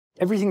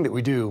Everything that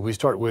we do, we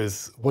start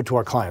with what do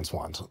our clients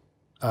want?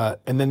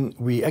 And then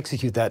we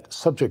execute that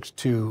subject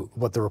to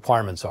what the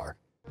requirements are.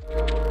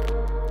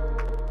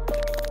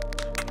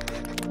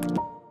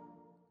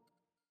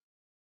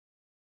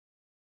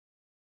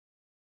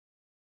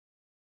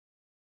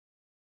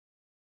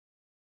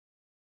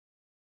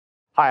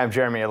 Hi, I'm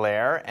Jeremy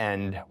Allaire,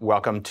 and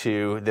welcome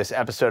to this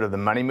episode of The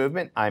Money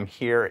Movement. I'm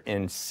here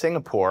in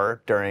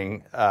Singapore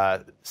during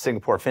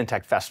Singapore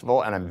Fintech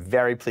Festival, and I'm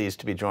very pleased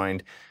to be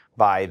joined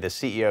by the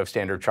CEO of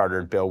Standard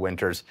Chartered, Bill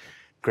Winters.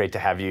 Great to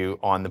have you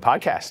on the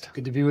podcast.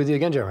 Good to be with you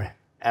again, Jeremy.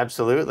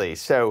 Absolutely.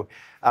 So,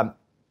 a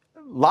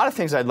lot of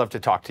things I'd love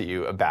to talk to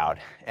you about,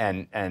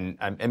 and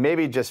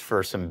maybe just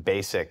for some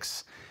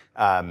basics.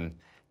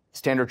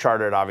 Standard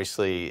Chartered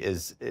obviously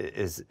is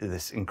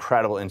this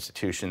incredible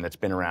institution that's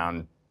been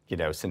around,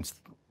 since,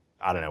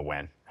 I don't know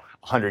when,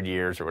 100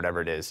 years or whatever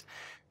it is.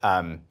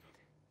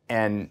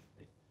 And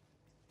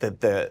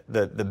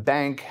the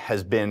bank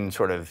has been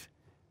sort of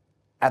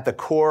at the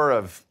core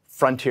of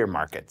frontier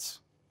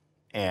markets.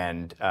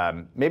 And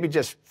maybe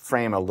just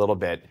frame a little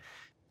bit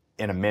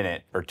in a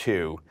minute or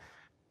two,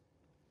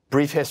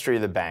 brief history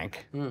of the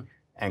bank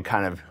and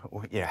kind of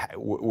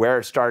where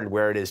it started,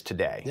 where it is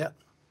today. Yeah.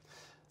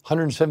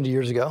 170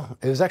 years ago,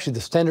 it was actually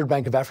the Standard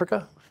Bank of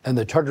Africa and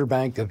the Chartered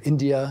Bank of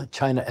India,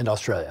 China, and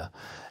Australia,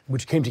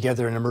 which came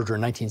together in a merger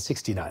in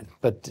 1969.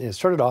 But it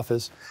started off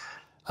as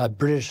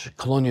British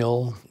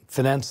colonial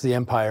finance the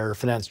empire,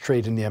 finance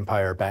trade in the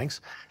empire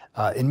banks.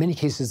 In many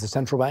cases, the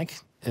central bank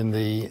in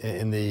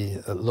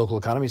the local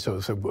economy. So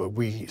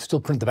we still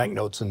print the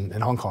banknotes in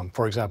Hong Kong,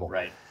 for example.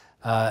 Right.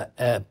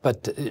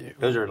 But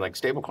those are like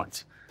stable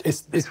coins.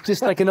 It's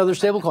just like another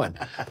stable coin.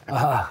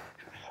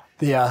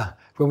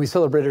 When we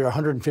celebrated our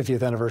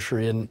 150th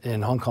anniversary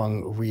in Hong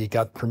Kong, we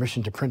got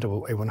permission to print a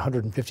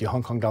 150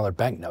 Hong Kong dollar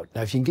banknote.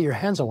 Now, if you can get your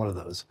hands on one of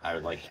those, I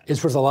would like it.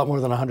 It's worth a lot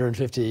more than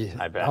 150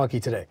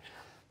 Honky today.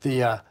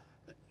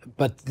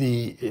 But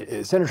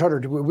the Standard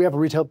Chartered, we have a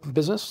retail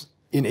business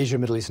in Asia,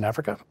 Middle East, and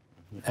Africa.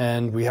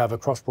 And we have a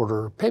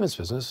cross-border payments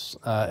business,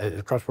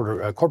 a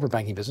cross-border corporate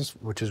banking business,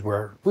 which is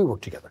where we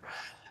work together.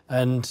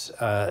 And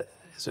so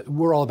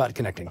we're all about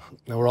connecting.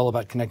 We're all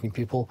about connecting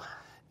people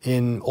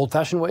in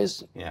old-fashioned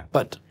ways,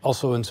 but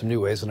also in some new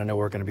ways. And I know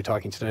we're going to be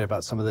talking today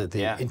about some of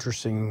the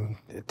interesting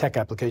tech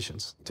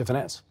applications to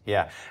finance.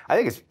 Yeah, I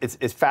think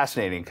it's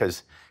fascinating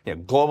because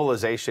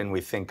globalization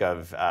we think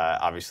of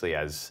obviously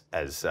as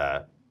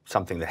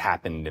something that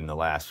happened in the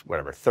last,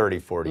 30,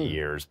 40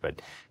 years,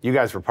 but you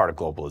guys were part of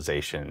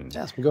globalization.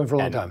 Yeah, it's been going for a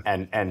long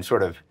time. And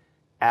sort of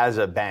as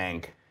a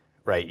bank,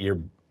 right,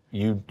 you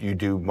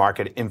do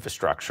market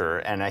infrastructure.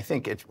 And I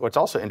think what's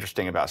also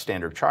interesting about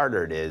Standard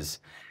Chartered is,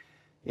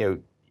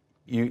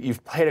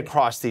 you've played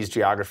across these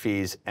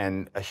geographies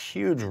and a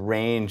huge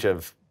range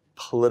of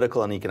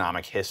political and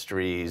economic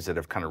histories that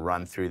have kind of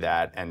run through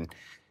that. And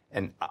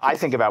I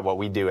think about what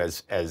we do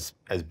as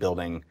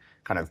building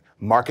kind of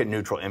market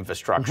neutral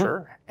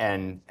infrastructure.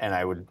 And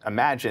I would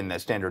imagine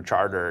that Standard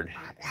Chartered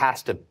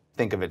has to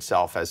think of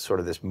itself as sort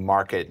of this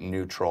market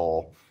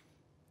neutral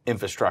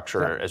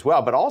infrastructure as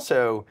well, but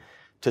also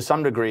to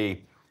some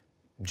degree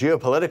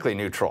geopolitically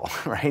neutral,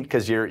 right?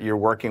 Because you're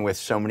working with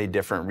so many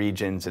different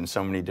regions and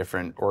so many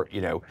different,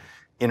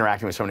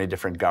 interacting with so many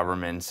different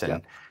governments.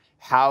 And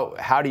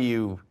how do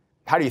you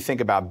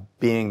think about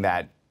being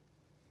that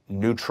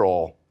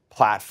neutral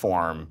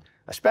platform,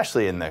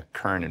 especially in the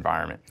current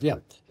environment? Yeah,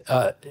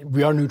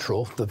 we are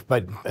neutral,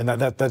 and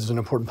that's an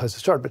important place to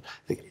start. But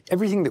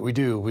everything that we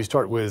do, we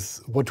start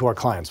with what do our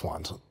clients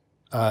want?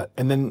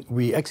 And then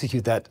we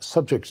execute that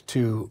subject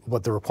to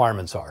what the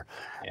requirements are.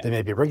 They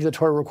may be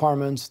regulatory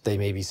requirements, they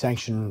may be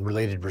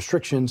sanction-related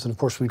restrictions, and of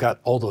course we've got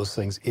all those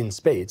things in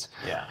spades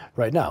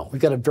right now.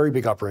 We've got a very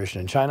big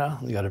operation in China,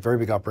 we've got a very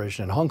big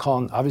operation in Hong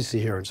Kong, obviously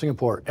here in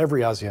Singapore,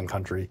 every ASEAN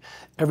country,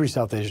 every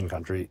South Asian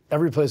country,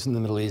 every place in the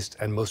Middle East,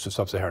 and most of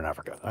Sub-Saharan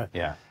Africa. Right?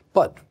 Yeah.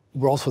 But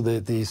we're also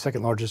the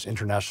second largest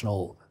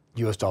international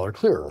US dollar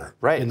clearer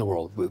in the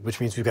world, which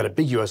means we've got a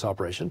big US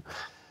operation,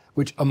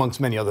 which,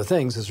 amongst many other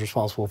things, is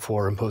responsible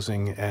for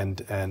imposing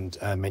and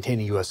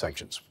maintaining U.S.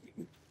 sanctions,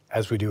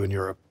 as we do in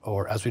Europe,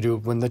 or as we do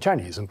when the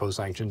Chinese impose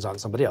sanctions on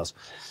somebody else.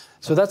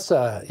 So that's,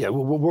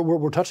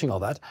 we're touching all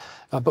that.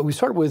 But we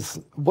start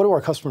with what do our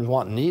customers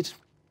want and need,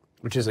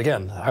 which is,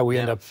 again, how we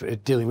end up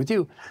dealing with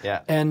you.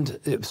 Yeah. And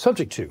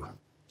subject to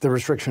the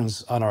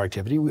restrictions on our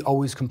activity, we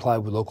always comply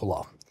with local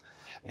law.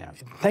 Yeah.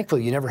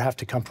 Thankfully, you never have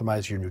to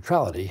compromise your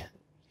neutrality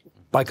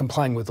by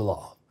complying with the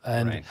law.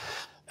 And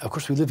of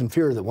course, we live in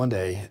fear that one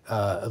day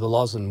the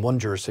laws in one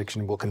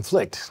jurisdiction will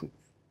conflict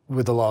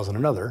with the laws in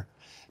another.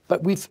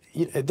 But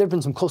there have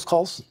been some close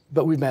calls,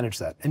 but we've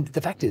managed that. And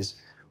the fact is,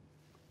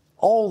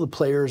 all the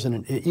players,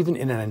 even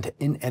in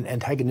an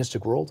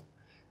antagonistic world,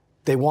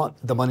 they want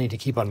the money to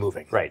keep on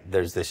moving. Right.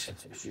 There's this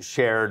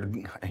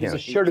shared,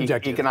 shared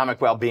objective. Economic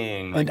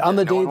well-being. And on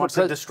the day no one wants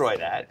to destroy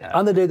that.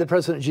 On the day that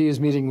President Xi is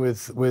meeting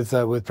with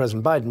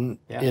President Biden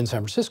in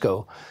San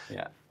Francisco,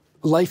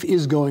 life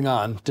is going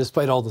on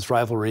despite all this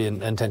rivalry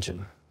and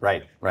tension.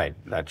 Right.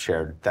 That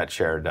shared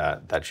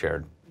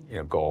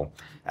goal.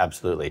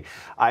 Absolutely.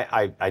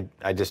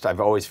 I've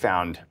always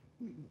found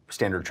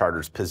Standard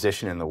Chartered's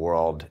position in the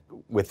world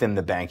within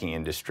the banking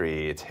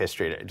industry, its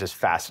history, just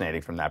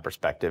fascinating from that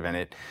perspective. And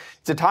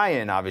it's a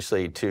tie-in,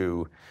 obviously,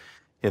 to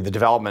the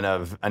development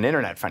of an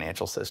internet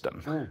financial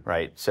system,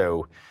 right?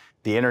 So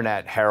the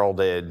internet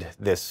heralded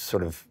this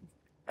sort of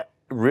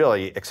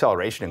really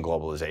acceleration in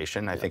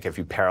globalization. I think if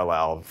you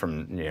parallel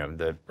from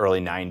the early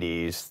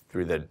 90s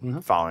through the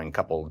following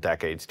couple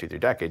decades, 2-3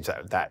 decades,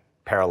 that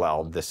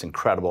paralleled this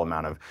incredible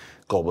amount of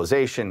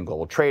globalization,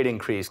 global trade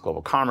increased,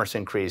 global commerce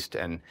increased,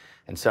 and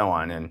so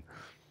on.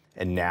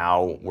 And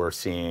now we're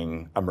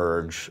seeing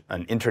emerge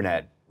an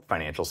internet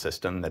financial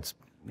system that's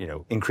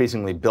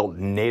increasingly built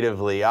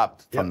natively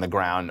up from the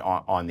ground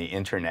on the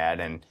internet.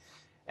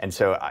 And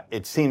so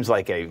it seems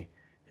like a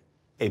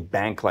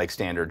bank like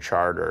Standard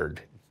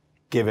Chartered,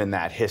 given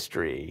that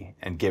history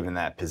and given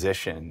that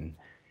position,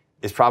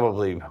 is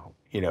probably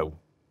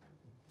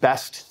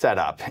best set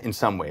up in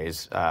some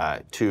ways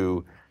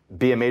to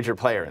be a major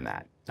player in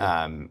that.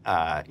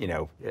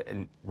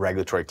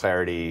 Regulatory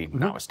clarity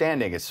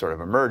notwithstanding, it's sort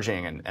of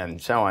emerging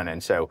and so on.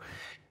 And so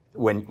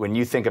when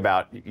you think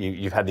about,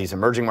 you've had these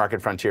emerging market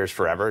frontiers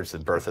forever, it's the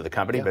birth of the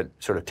company, but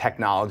sort of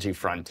technology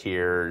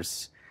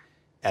frontiers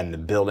and the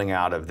building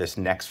out of this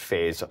next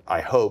phase,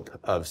 I hope,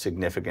 of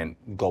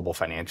significant global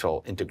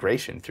financial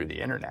integration through the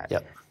internet.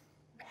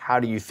 How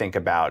do you think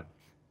about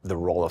the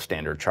role of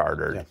Standard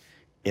Chartered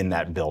in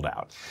that build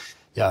out?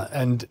 Yeah,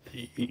 and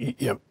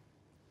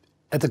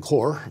at the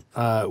core,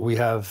 we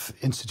have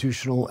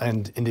institutional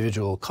and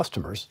individual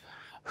customers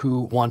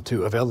who want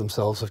to avail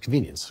themselves of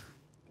convenience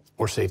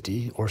or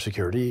safety or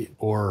security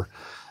or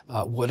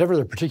whatever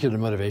their particular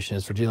motivation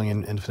is for dealing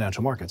in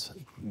financial markets.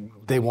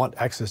 They want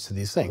access to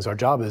these things. Our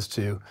job is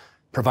to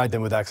provide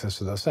them with access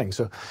to those things.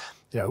 So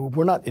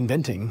we're not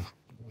inventing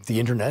the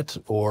internet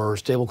or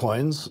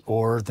stablecoins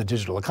or the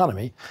digital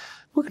economy.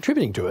 We're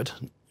contributing to it,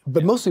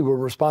 but mostly we're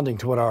responding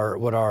to what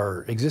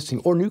our existing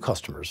or new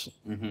customers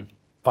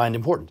find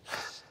important.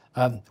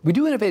 We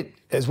do innovate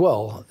as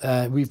well.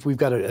 We've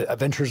got a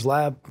ventures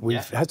lab.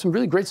 We've had some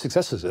really great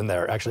successes in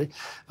there, actually.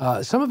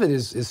 Some of it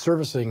is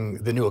servicing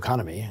the new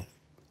economy.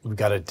 We've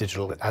got a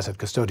digital asset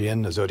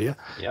custodian, Zodia,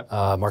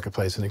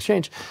 marketplace and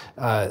exchange.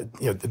 We're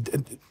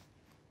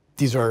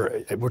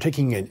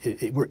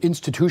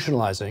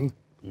institutionalizing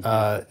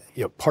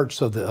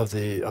parts of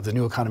the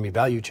new economy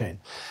value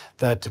chain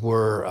that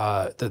were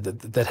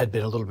that had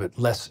been a little bit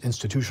less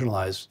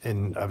institutionalized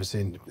and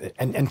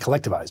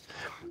collectivized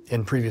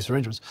in previous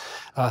arrangements.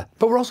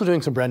 But we're also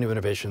doing some brand new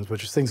innovations,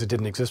 which is things that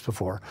didn't exist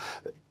before,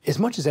 as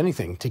much as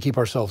anything to keep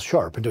ourselves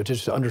sharp and to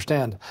just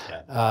understand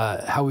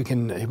how we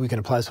can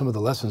apply some of the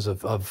lessons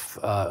of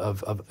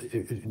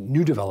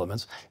new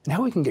developments and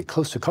how we can get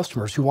close to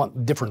customers who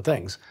want different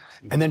things,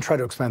 and then try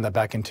to expand that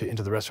back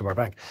into the rest of our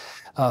bank.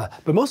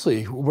 But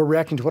mostly, we're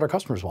reacting to what our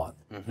customers want.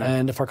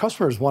 And if our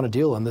customers want to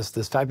deal in this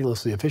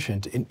fabulously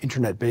efficient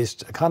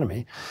internet-based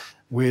economy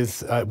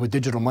with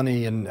digital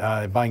money and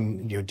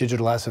buying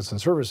digital assets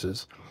and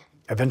services,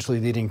 eventually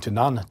leading to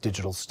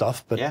non-digital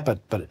stuff. But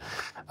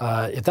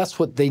if that's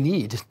what they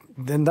need,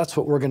 then that's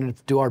what we're going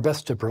to do our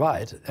best to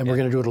provide. And we're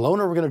going to do it alone,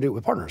 or we're going to do it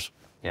with partners.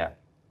 Yeah,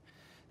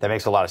 that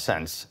makes a lot of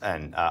sense.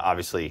 And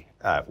obviously,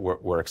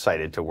 we're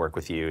excited to work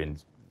with you in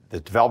the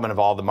development of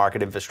all the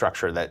market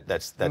infrastructure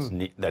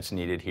that's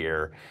needed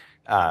here.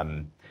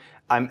 I'm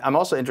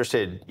also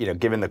interested,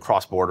 given the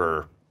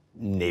cross-border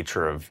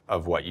nature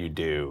of what you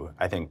do.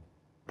 I think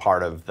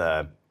part of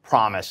the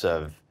promise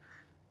of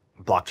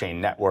blockchain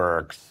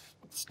networks,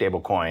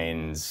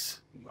 stablecoins,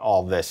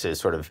 all this is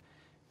sort of,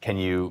 can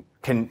you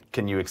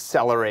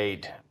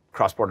accelerate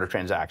cross-border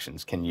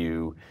transactions? Can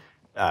you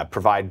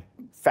provide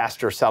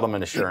faster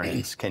settlement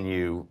assurance? Can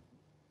you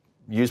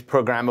use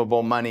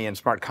programmable money and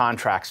smart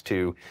contracts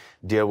to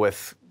deal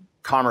with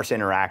commerce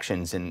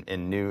interactions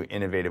in new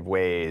innovative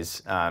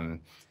ways?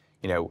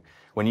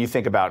 When you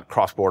think about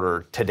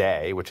cross-border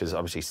today, which is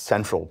obviously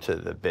central to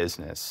the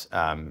business,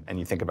 and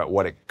you think about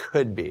what it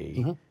could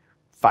be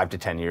 5 to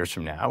 10 years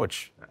from now,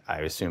 which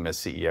I assume as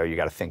CEO you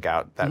got to think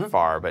out that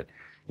far. But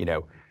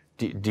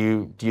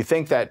do you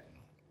think that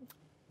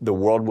the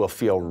world will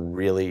feel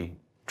really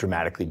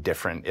dramatically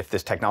different if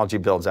this technology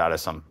builds out,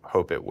 as some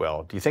hope it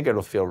will? Do you think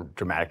it'll feel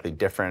dramatically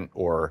different,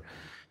 or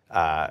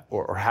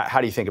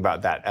how do you think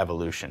about that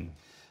evolution?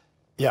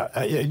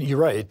 Yeah, you're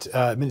right.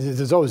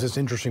 There's always this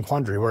interesting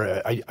quandary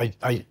where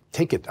I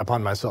take it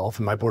upon myself,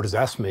 and my board has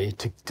asked me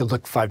to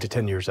look 5 to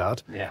 10 years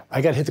out.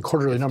 I got to hit the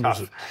quarterly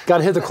numbers. Got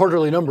to hit the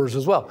quarterly numbers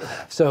as well.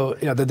 So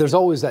there's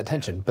always that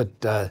tension.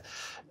 But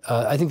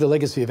I think the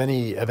legacy of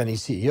any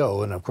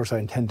CEO, and of course I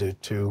intend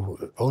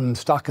to own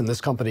stock in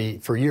this company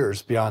for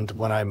years beyond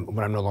when I'm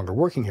no longer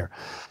working here.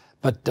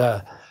 But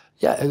I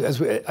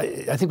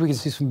think we can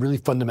see some really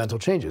fundamental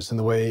changes in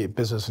the way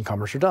business and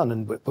commerce are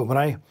done. But when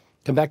I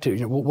come back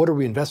to what are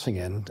we investing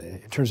in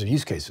terms of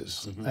use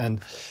cases,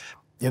 and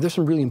there's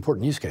some really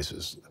important use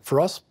cases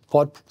for us.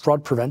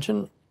 Fraud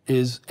prevention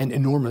is an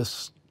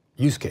enormous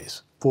use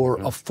case for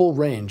a full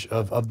range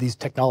of these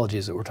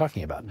technologies that we're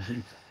talking about.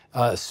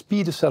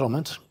 Speed of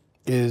settlement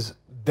is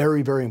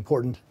very, very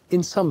important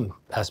in some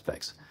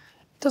aspects.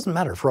 It doesn't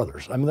matter for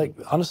others. I mean, like,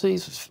 honestly,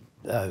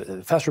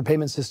 faster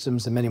payment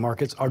systems in many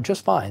markets are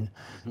just fine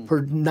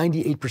for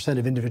 98%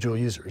 of individual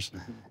users,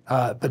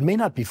 but may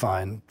not be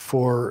fine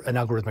for an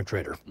algorithmic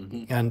trader.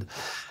 And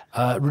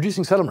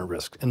reducing settlement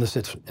risk in the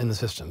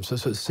system, so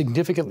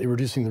significantly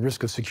reducing the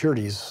risk of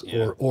securities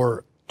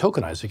or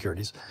tokenized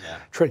securities,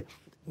 trade,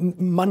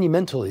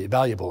 monumentally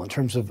valuable in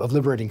terms of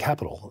liberating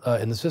capital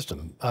in the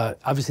system.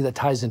 Obviously, that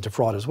ties into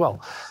fraud as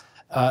well.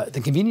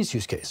 The convenience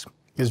use case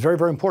is very,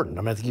 very important.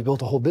 I mean, I think you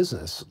built a whole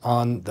business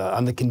on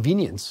the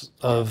convenience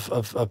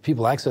of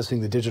people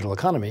accessing the digital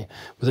economy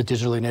with a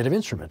digitally native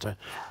instrument.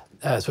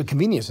 So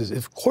convenience is,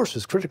 of course,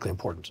 is critically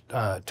important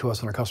to us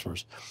and our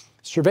customers.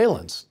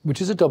 Surveillance, which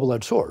is a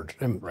double-edged sword.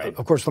 And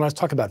of course, when I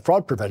talk about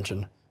fraud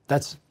prevention,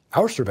 that's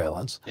our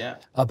surveillance.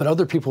 But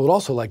other people would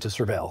also like to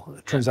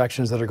surveil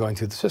transactions that are going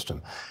through the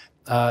system.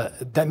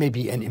 That may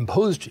be an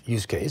imposed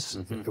use case.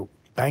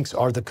 Banks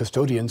are the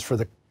custodians for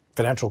the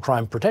financial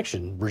crime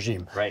protection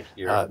regime. Right,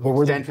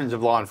 we're extensions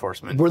of law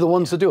enforcement. We're the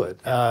ones that do it,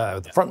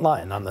 the front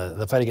line on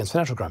the fight against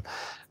financial crime.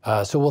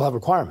 So we'll have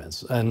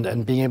requirements,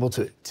 and being able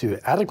to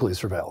adequately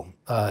surveil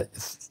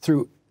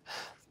through,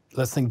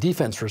 let's think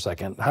defense for a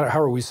second. How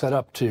are we set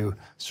up to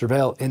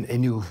surveil in a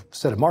new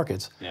set of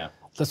markets?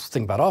 Let's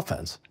think about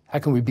offense. How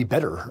can we be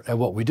better at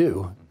what we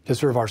do to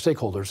serve our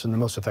stakeholders in the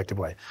most effective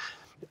way?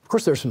 Of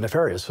course, there's some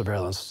nefarious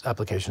surveillance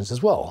applications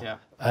as well.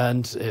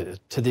 And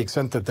to the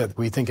extent that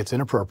we think it's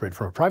inappropriate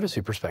from a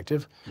privacy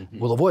perspective,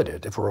 we'll avoid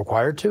it. If we're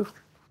required to,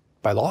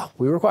 by law,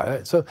 we require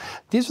it. So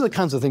these are the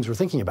kinds of things we're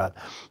thinking about.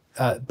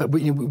 But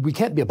we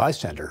can't be a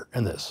bystander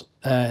in this.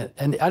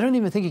 And I don't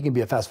even think you can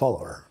be a fast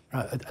follower.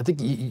 I think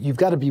you've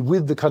got to be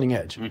with the cutting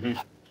edge.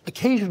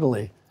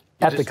 Occasionally,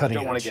 at the cutting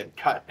edge. You don't want to get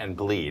cut and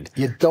bleed.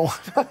 You don't.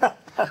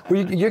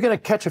 Well, you're going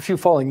to catch a few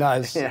falling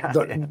knives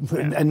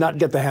and not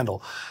get the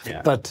handle.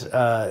 But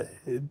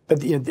in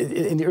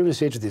the early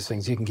stage of these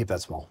things, you can keep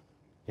that small.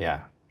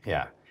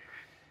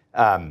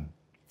 I'm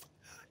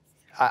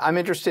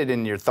interested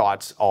in your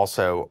thoughts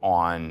also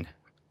on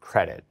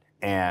credit.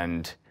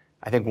 And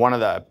I think one of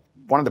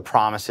the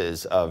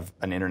promises of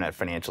an internet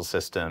financial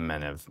system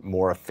and of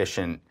more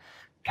efficient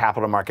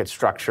capital market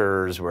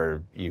structures,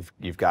 where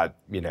you've got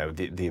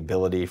the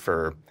ability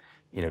for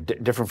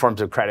different forms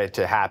of credit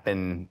to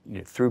happen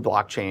through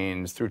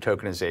blockchains, through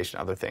tokenization,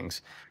 other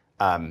things.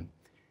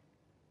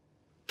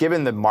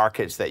 Given the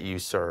markets that you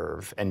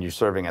serve, and you're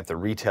serving at the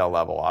retail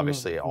level,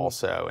 obviously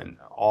also, and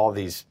all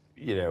these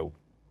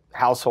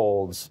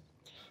households,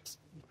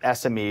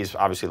 SMEs,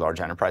 obviously large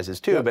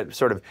enterprises too, but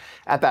sort of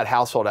at that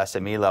household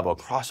SME level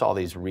across all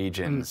these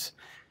regions,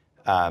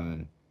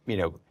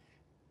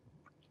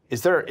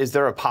 is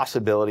there a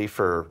possibility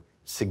for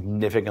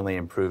significantly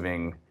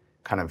improving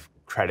kind of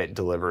credit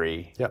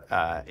delivery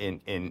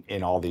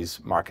in all these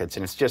markets?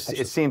 And it's just,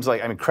 it seems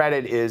like, I mean,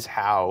 credit is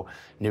how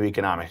new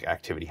economic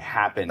activity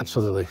happens.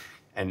 Absolutely.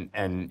 And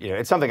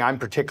it's something I'm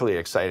particularly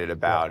excited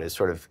about, is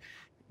sort of,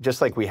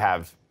 just like we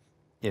have,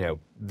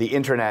 the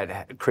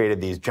internet created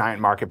these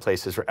giant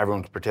marketplaces for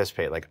everyone to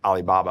participate, like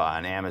Alibaba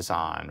and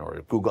Amazon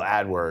or Google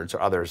AdWords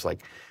or others.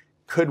 Like,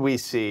 could we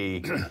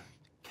see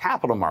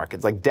capital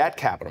markets, like debt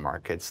capital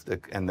markets,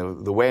 and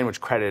the way in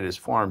which credit is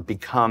formed,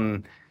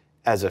 become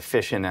as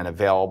efficient and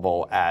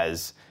available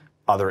as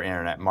other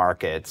internet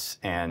markets?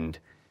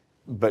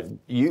 But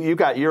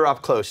you're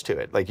up close to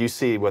it. Like, you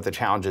see what the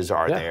challenges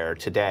are there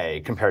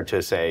today compared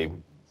to, say,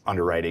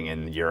 underwriting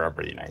in Europe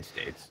or the United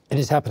States. It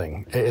is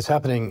happening. It's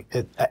happening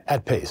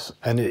at pace,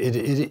 and it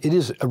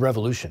is a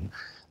revolution.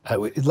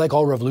 Like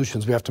all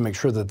revolutions, we have to make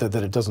sure that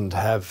it doesn't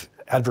have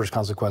adverse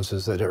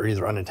consequences that are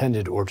either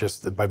unintended or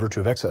just by virtue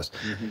of excess.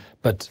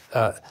 But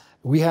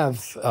we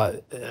have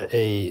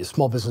a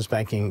small business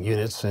banking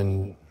units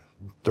in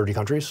 30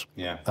 countries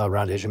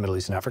around Asia, Middle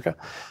East, and Africa.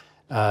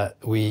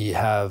 We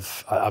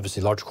have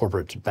obviously large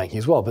corporate banking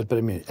as well, but I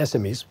mean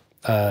SMEs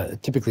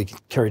typically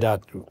carried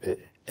out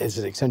as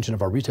an extension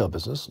of our retail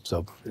business.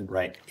 So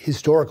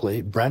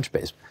historically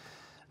branch-based,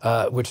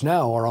 which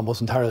now are almost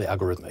entirely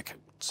algorithmic.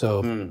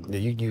 So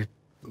you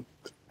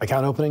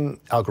account opening,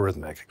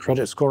 algorithmic;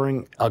 credit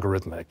scoring,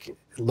 algorithmic;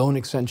 loan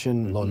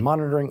extension, loan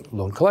monitoring,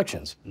 loan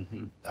collections,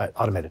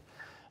 automated.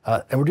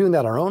 And we're doing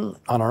that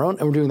on our own,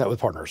 and we're doing that with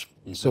partners.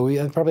 So we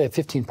probably have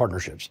 15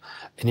 partnerships.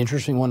 An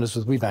interesting one is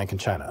with WeBank in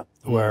China,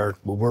 where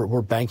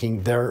we're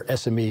banking their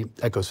SME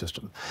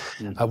ecosystem.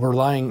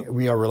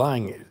 We are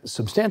relying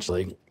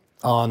substantially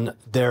on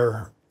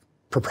their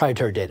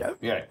proprietary data.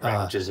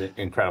 Which is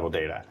incredible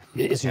data.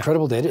 It's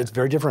incredible data. It's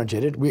very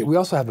differentiated. We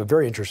also have a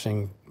very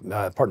interesting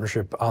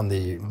partnership on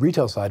the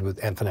retail side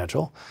with Ant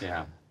Financial.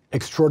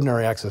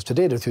 Extraordinary access to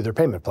data through their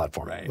payment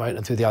platform, right?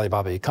 And through the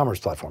Alibaba e-commerce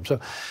platform.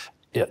 So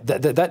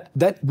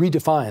that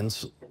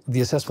redefines the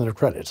assessment of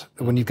credit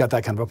when you've got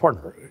that kind of a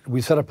partner.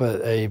 We set up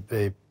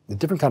a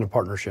different kind of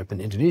partnership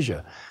in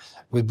Indonesia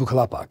with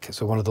Bukalapak,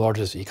 so one of the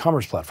largest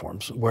e-commerce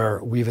platforms,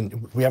 where we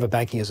have a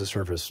banking as a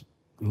service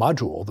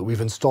module that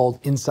we've installed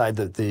inside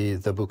the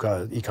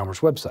Buka e-commerce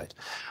website.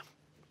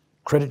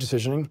 credit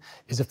decisioning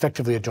is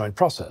effectively a joint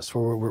process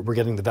where we're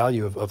getting the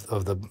value of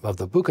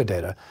the BUCA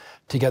data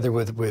together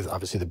with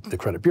obviously the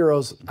credit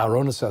bureaus, our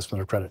own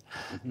assessment of credit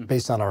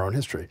based on our own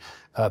history.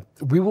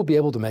 We will be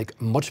able to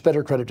make much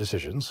better credit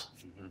decisions,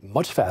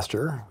 much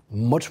faster,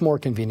 much more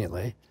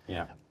conveniently,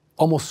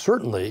 almost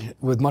certainly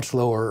with much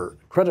lower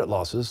credit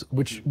losses,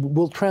 which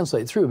will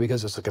translate through,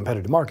 because it's a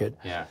competitive market,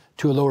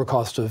 to a lower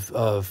cost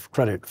of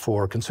credit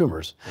for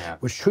consumers,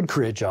 which should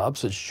create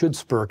jobs, it should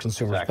spur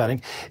consumer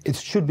spending, it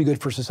should be good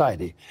for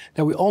society.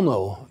 Now, we all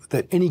know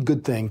that any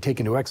good thing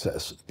taken to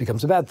excess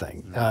becomes a bad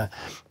thing,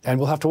 and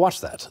we'll have to watch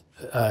that.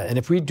 And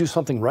if we do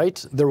something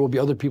right, there will be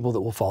other people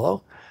that will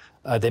follow.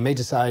 They may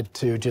decide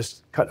to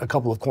just cut a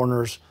couple of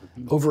corners,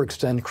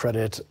 overextend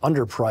credit,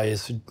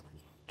 underprice,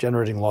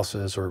 generating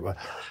losses,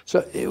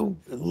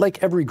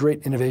 like every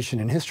great innovation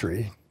in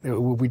history,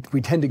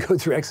 we tend to go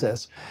through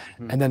excess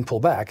and then pull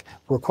back.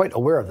 We're quite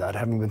aware of that,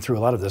 having been through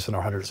a lot of this in our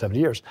 170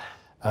 years.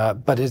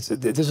 But this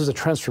is a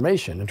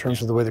transformation in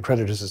terms of the way the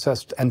credit is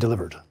assessed and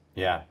delivered.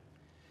 Yeah,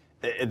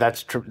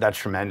 that's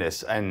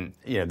tremendous. And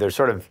there's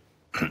sort of,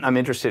 I'm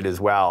interested as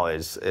well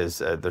is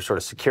the sort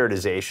of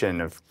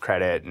securitization of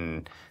credit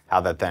and how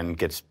that then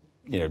gets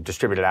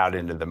distributed out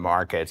into the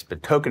markets.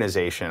 But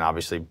tokenization,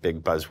 obviously,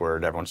 big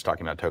buzzword. Everyone's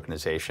talking about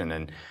tokenization,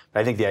 and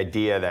I think the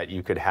idea that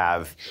you could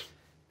have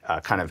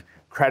kind of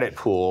credit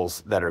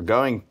pools that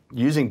are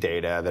using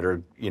data that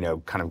are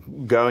kind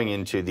of going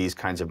into these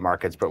kinds of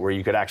markets, but where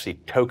you could actually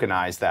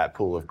tokenize that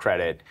pool of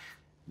credit,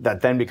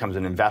 that then becomes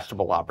an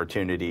investable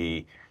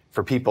opportunity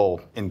for people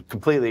in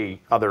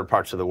completely other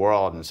parts of the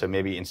world. And so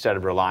maybe instead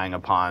of relying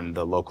upon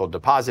the local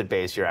deposit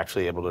base, you're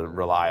actually able to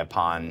rely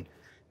upon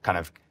kind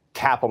of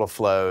capital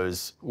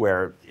flows,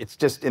 where it's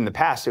just, in the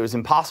past, it was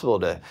impossible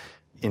to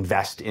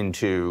invest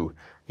into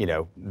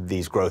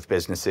these growth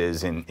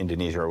businesses in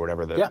Indonesia or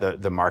whatever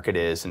the market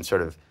is. And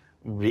sort of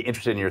be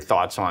interested in your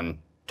thoughts on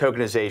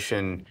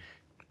tokenization,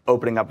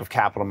 opening up of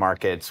capital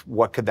markets.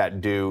 What could that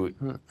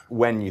do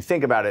when you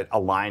think about it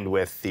aligned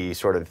with the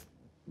sort of,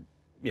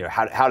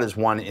 how does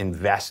one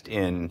invest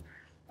in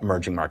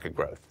emerging market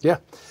growth? Yeah,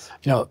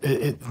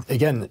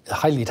 again,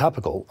 highly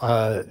topical.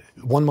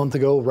 1 month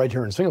ago, right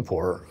here in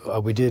Singapore,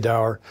 we did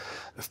our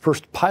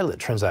first pilot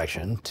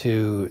transaction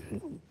to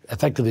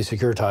effectively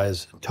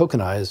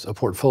tokenize a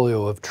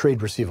portfolio of trade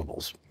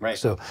receivables. Right.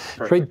 So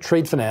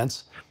trade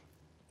finance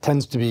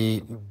tends to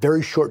be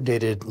very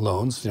short-dated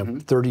loans,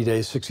 30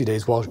 days, 60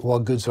 days, while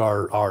goods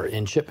are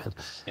in shipment.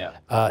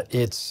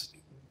 It's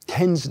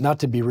tends not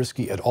to be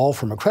risky at all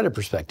from a credit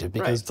perspective,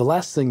 because the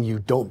last thing you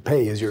don't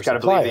pay is your supplier.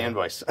 Got to believe the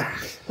invoice.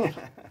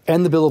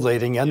 And the bill of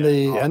lading, and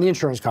the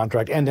insurance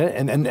contract,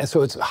 and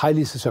so it's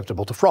highly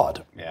susceptible to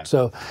fraud.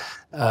 So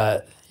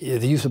the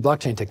use of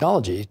blockchain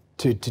technology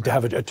to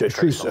have a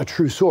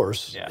true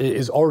source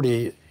is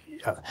already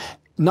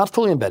not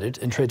fully embedded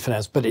in trade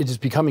finance, but it is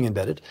becoming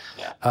embedded.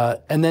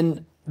 And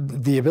then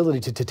the ability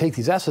to take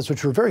these assets,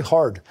 which were very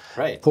hard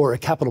for a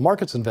capital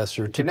markets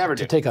investor to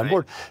take on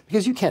board,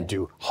 because you can't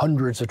do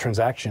hundreds of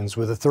transactions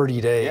with a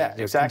 30-day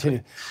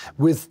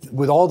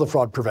with all the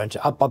fraud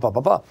prevention.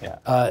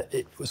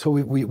 So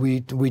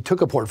we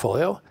took a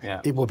portfolio.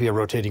 It will be a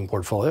rotating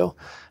portfolio,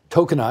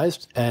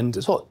 tokenized,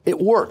 and so it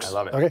works. I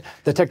love it. Okay,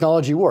 the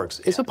technology works.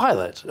 It's a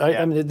pilot. Right?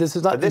 I mean, this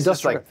is not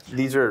industrial.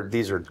 These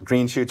are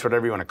green shoots,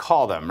 whatever you want to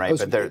call them, right?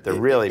 But they're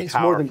really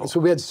powerful. So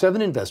we had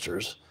 7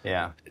 investors.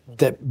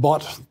 That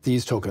bought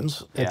these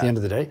tokens at the end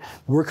of the day.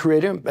 We're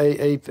creating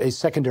a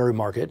secondary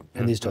market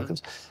in these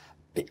tokens.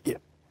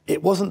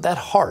 It wasn't that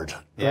hard.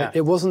 Right?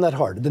 It wasn't that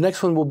hard. The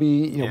next one will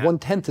be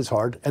 1/10 as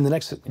hard, and the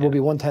next will be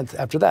 1/10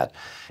 after that.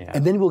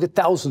 And then we'll get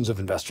thousands of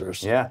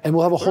investors. And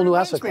we'll have a whole new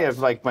asset class. It reminds me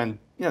of like when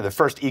the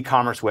first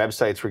e-commerce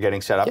websites were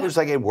getting set up. It was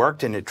like it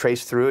worked and it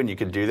traced through and you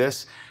could do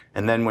this.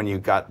 And then when you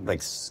got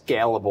like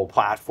scalable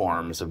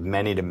platforms of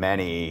many to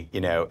many,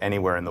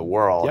 anywhere in the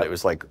world, it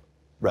was like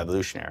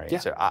revolutionary.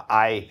 So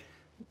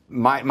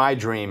my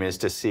dream is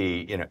to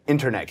see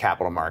internet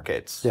capital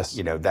markets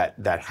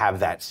that have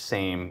that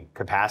same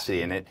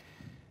capacity,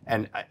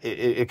 and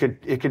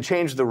it could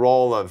change the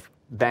role of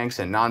banks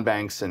and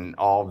non-banks and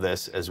all of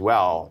this as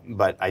well.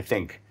 But I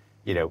think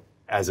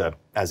as a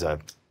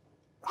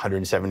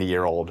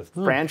 170-year-old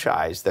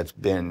franchise that's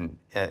been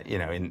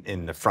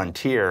in the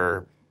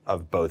frontier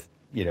of both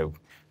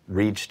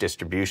reach,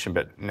 distribution,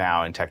 but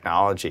now in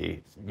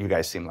technology, you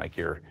guys seem like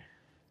you're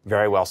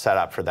very well set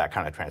up for that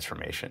kind of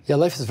transformation. Yeah,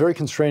 life is very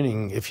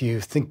constraining if you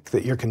think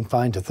that you're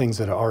confined to things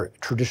that are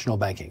traditional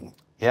banking.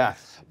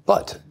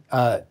 But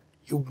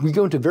we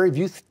go into very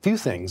few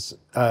things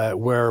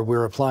where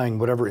we're applying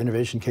whatever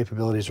innovation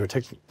capabilities or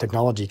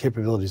technology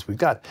capabilities we've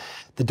got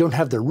that don't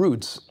have their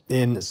roots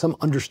in some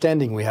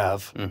understanding we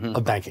have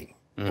of banking,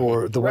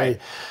 or the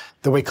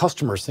way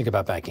customers think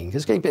about banking.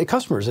 Because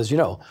customers, as you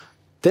know,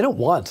 they don't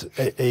want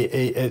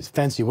a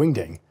fancy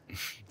wingding.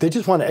 They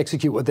just want to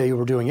execute what they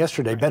were doing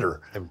yesterday better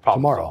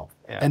tomorrow.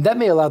 And that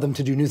may allow them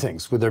to do new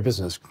things with their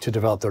business, to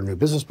develop their new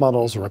business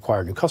models or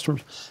acquire new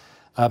customers.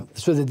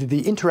 So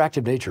the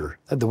interactive nature,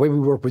 the way we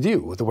work with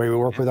you, the way we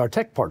work with our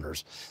tech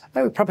partners,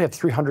 we probably have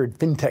 300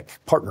 fintech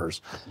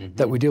partners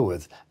that we deal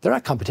with. They're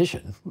not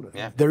competition.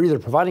 Yeah. They're either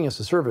providing us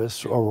a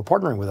service or we're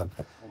partnering with them.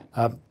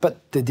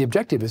 But the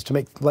objective is to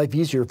make life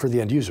easier for the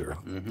end user.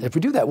 If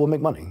we do that, we'll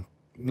make money.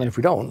 And if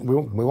we don't, we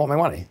won't make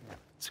money.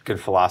 It's a good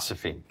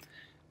philosophy.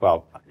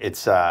 Well,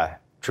 it's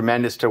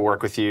tremendous to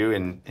work with you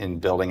in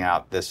building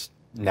out this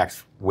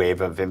next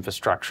wave of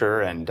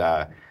infrastructure, and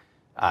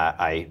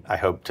I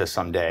hope to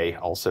someday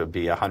also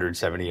be a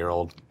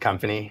 170-year-old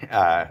company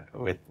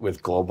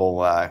with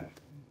global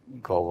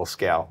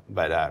scale.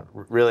 But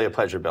really a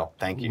pleasure, Bill.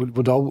 Thank you. We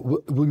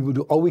will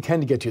do all we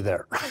can to get you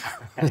there.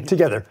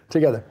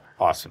 Together.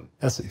 Awesome.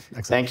 Excellent.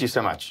 Thank you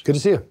so much. Good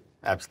to see you.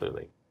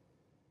 Absolutely.